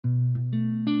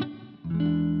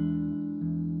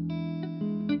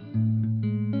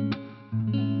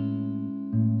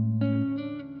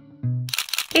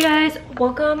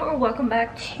welcome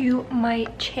back to my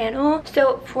channel.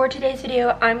 So for today's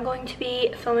video, I'm going to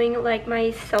be filming like my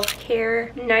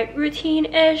self-care night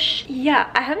routine-ish.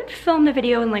 Yeah, I haven't filmed a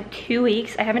video in like 2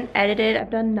 weeks. I haven't edited, I've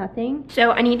done nothing.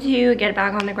 So I need to get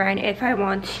back on the grind if I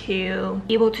want to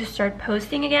be able to start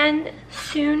posting again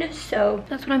soon. So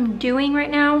that's what I'm doing right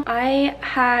now. I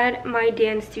had my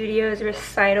dance studio's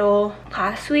recital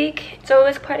last week, so it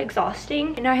was quite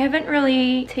exhausting, and I haven't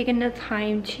really taken the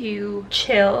time to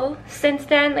chill since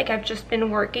then. Like, I've just been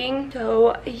working.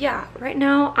 So yeah, right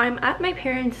now I'm at my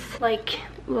parents' like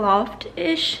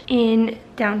loft-ish in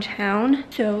downtown,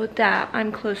 so that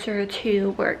I'm closer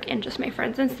to work and just my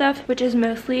friends and stuff, which is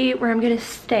mostly where I'm gonna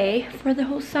stay for the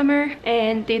whole summer,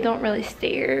 and they don't really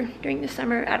stay here during the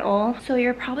summer at all. So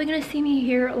you're probably gonna see me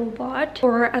here a lot,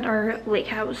 or at our lake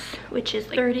house, which is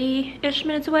like 30-ish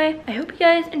minutes away. I hope you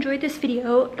guys enjoyed this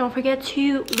video. Don't forget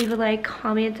to leave a like,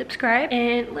 comment, subscribe,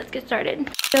 and let's get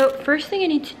started. So first thing I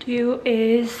need to do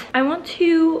is I want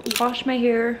to wash my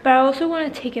hair, but I also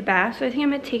want to take a bath. So I think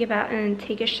I'm gonna take a bath and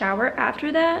take a shower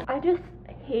after that. I just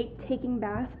hate taking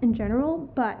baths in general,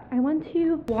 but I went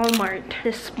to Walmart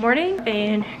this morning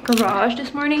and Garage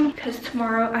this morning because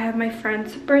tomorrow I have my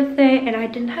friend's birthday and I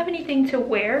didn't have anything to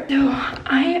wear. So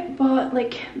I bought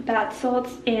like bath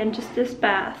salts and just this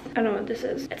bath. I don't know what this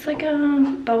is. It's like a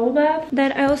bubble bath.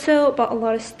 Then I also bought a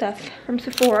lot of stuff from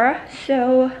Sephora,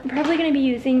 so I'm probably going to be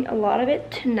using a lot of it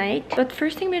tonight. But the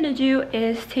first thing I'm going to do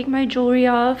is take my jewelry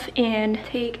off and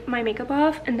take my makeup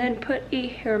off, and then put a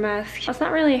hair mask. It's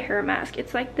not really a hair mask,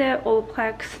 it's like the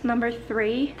Olaplex number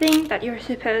 3 thing that you're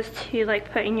supposed to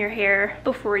like put in your hair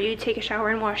before you take a shower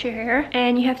and wash your hair,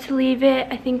 and you have to leave it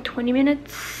I think 20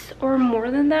 minutes or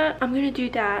more than that. I'm gonna do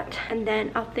that, and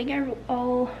then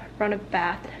I'll run a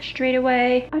bath straight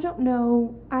away. I don't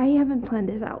know, I haven't planned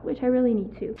this out, which I really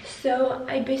need to. So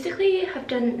I basically have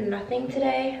done nothing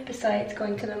today besides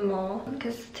going to the mall,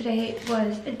 because today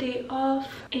was a day off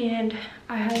and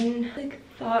I hadn't like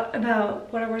thought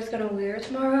about what I was gonna wear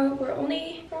tomorrow.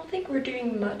 I don't think we're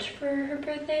doing much for her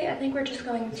birthday. I think we're just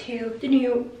going to the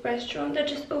new restaurant that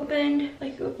just opened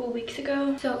like a couple weeks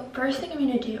ago. So first thing I'm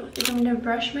gonna do is I'm gonna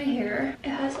brush my hair. It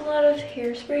has a lot of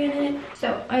hairspray in it.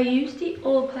 So I use the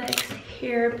Olaplex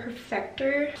hair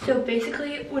perfector. So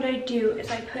basically what I do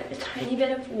is I put a tiny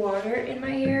bit of water in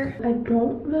my hair. I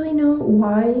don't really know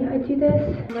why I do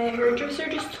this. My hairdresser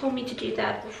just told me to do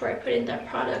that before I put in that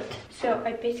product. So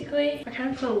I kind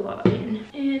of put a lot in,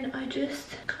 and I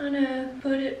just kind of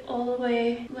put it all the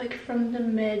way like from the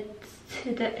mids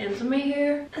to the ends of my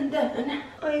hair, and then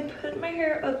I put my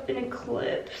hair up in a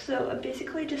clip. So I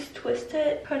basically just twist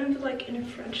it kind of like in a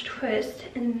French twist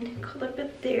and clip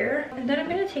it there, and then I'm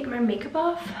gonna take my makeup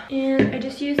off, and I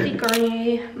just use the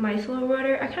Garnier micellar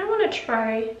water. I kind of want to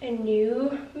try a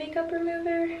new makeup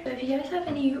remover, so if you guys have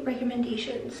any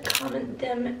recommendations, comment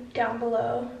them down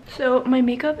below. So my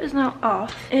makeup is now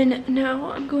off, and now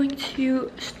I'm going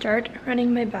to start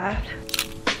running my bath.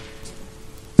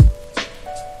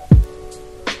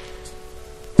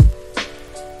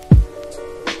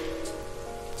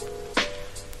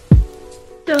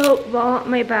 So while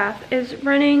my bath is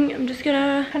running, I'm just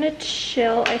gonna kind of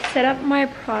chill. I set up my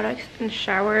products in the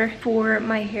shower for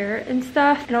my hair and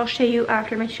stuff, and I'll show you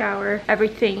after my shower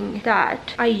everything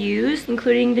that I use,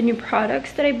 including the new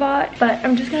products that I bought. But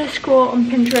I'm just gonna scroll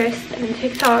on Pinterest and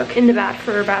TikTok in the bath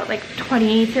for about like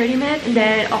 20-30 minutes, and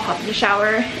then I'll hop in the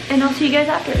shower and I'll see you guys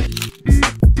after.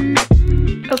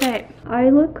 Okay, I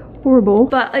look horrible,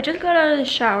 but I just got out of the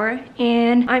shower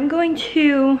and I'm going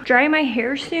to dry my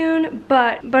hair soon,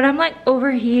 but I'm like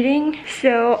overheating,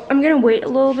 so I'm gonna wait a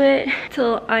little bit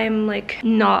till I'm like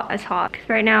not as hot, because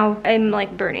right now I'm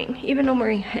like burning. Even though I'm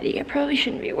wearing a hoodie, I probably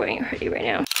shouldn't be wearing a hoodie right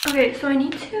now. Okay, so I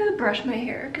need to brush my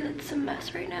hair because it's a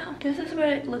mess right now. This is what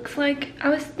it looks like. I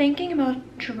was thinking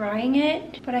about drying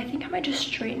it, but I think I might just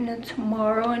straighten it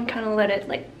tomorrow and kind of let it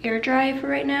like air dry for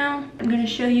right now. I'm gonna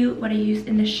show you what I used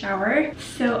in the shower.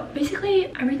 So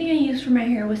basically everything I used for my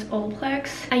hair was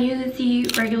Olaplex. I used the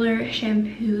regular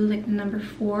shampoo, like the number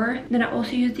 4. Then I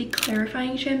also used the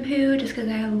clarifying shampoo just because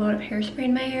I had a lot of hairspray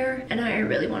in my hair and I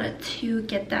really wanted to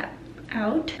get that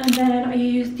out. And then I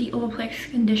used the Olaplex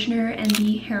conditioner and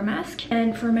the hair mask.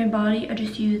 And for my body, I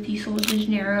just used the Sol de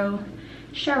Janeiro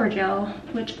shower gel,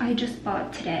 which I just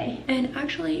bought today, and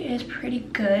actually is pretty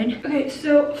good. Okay,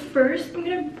 so first I'm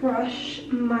gonna brush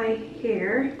my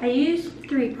hair. I use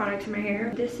 3 products in my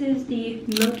hair. This is the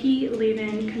Milky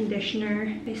Leave-In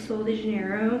Conditioner by Sol de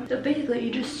Janeiro. So basically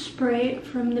you just spray it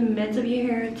from the mids of your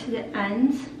hair to the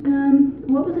ends.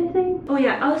 What was I I saying? Oh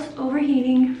yeah, I was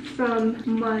overheating from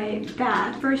my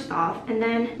bath first off, and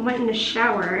then I went in the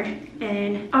shower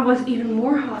and I was even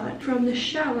more hot from the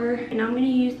shower. And I'm gonna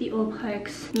use the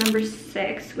Olaplex number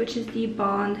 6, which is the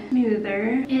Bond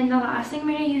Smoother. And the last thing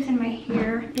I'm gonna use in my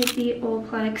hair is the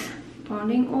Olaplex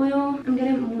bonding oil. I'm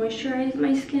gonna moisturize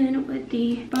my skin with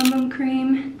the Bum Bum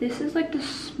cream. This is like the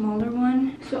smaller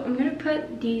one. So I'm gonna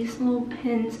put these little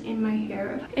pins in my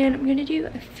hair. And I'm gonna do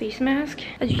a face mask.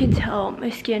 As you can tell, my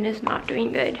skin is not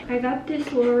doing good. I got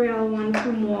this L'Oreal one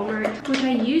from Walmart, which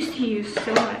I used to use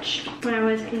so much when I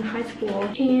was in high school.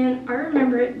 And I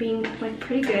remember it being like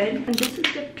pretty good. And this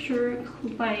is the Pure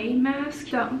Clay mask.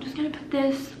 So I'm just gonna put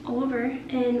this all over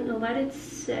and let it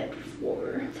sit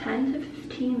for 10 to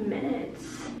 15 minutes.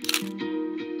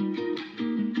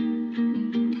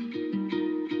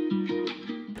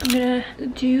 I'm gonna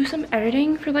do some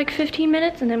editing for like 15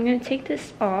 minutes and then I'm gonna take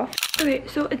this off. Okay,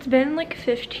 so it's been like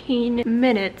 15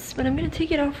 minutes, but I'm gonna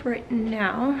take it off right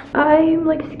now. I'm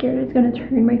like scared it's gonna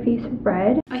turn my face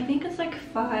red. I think it's like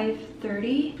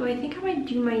 5:30, so I think I might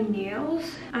do my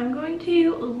nails. I'm going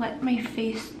to let my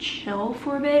face chill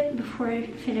for a bit before I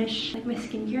finish like my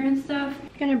skincare and stuff. I'm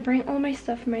gonna bring all my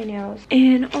stuff for my nails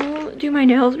and I'll do my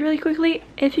nails really quickly.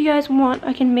 If you guys want,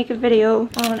 I can make a video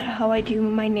on how I do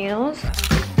my nails.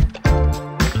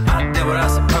 I did what I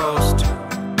was supposed to.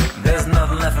 There's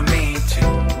nothing left for me to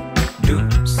do.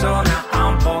 So now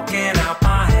I'm poking out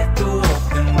my head through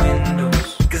open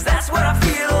windows. Cause that's what I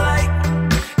feel like.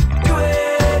 Do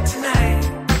it tonight.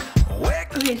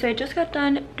 Okay, so I just got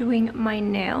done doing my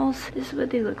nails. This is what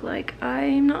they look like.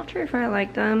 I'm not sure if I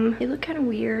like them. They look kind of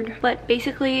weird. But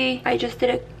basically, I just did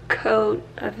a coat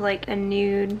of like a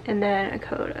nude and then a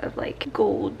coat of like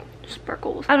gold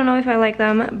sparkles. I don't know if I like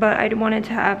them, but I wanted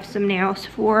to have some nails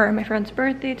for my friend's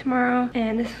birthday tomorrow,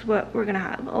 and this is what we're gonna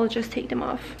have. I'll just take them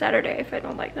off Saturday if I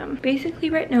don't like them.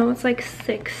 Basically right now it's like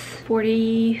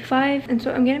 6:45, and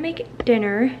so I'm gonna make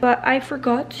dinner, but I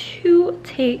forgot to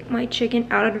take my chicken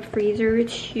out of the freezer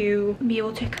to be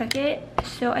able to cook it,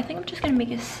 so I think I'm just gonna make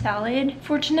a salad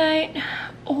for tonight.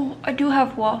 Oh, I do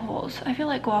have waffles. I feel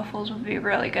like waffles would be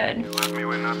really good. You left me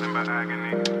with nothing but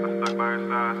agony. I stuck by your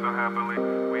side so happily.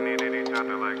 We needed each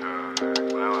other like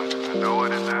well, I know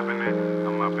what is happening.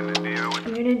 I'm up in the deal with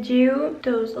I'm gonna do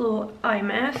those little eye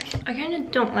masks. I kind of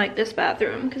don't like this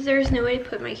bathroom because there's no way to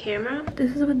put my camera.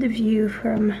 This is what the view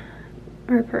from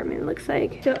our apartment looks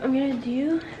like. So I'm gonna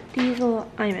do these little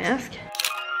eye masks.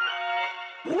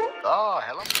 Oh,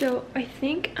 hello. So I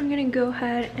think I'm gonna go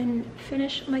ahead and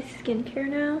finish my skincare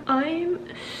now. I'm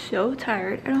so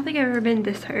tired. I don't think I've ever been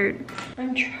this tired.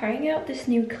 I'm trying out this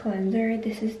new cleanser.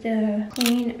 This is the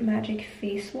Clean Magic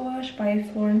Face Wash by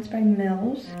Florence by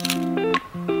Mills.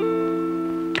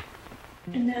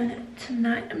 And then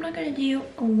tonight I'm not gonna do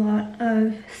a lot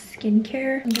of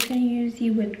skincare. I'm just gonna use the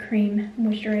whipped cream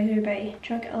moisturizer by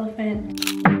Drunk Elephant.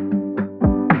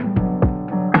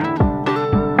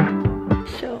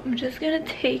 I'm just gonna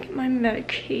take my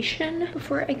medication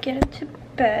before I get into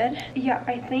bed. Yeah,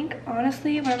 I think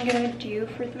honestly what I'm gonna do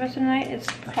for the rest of the night is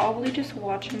probably just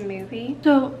watch a movie.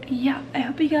 So yeah, I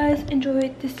hope you guys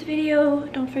enjoyed this video.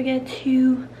 Don't forget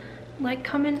to like,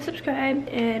 comment, subscribe,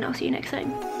 and I'll see you next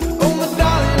time.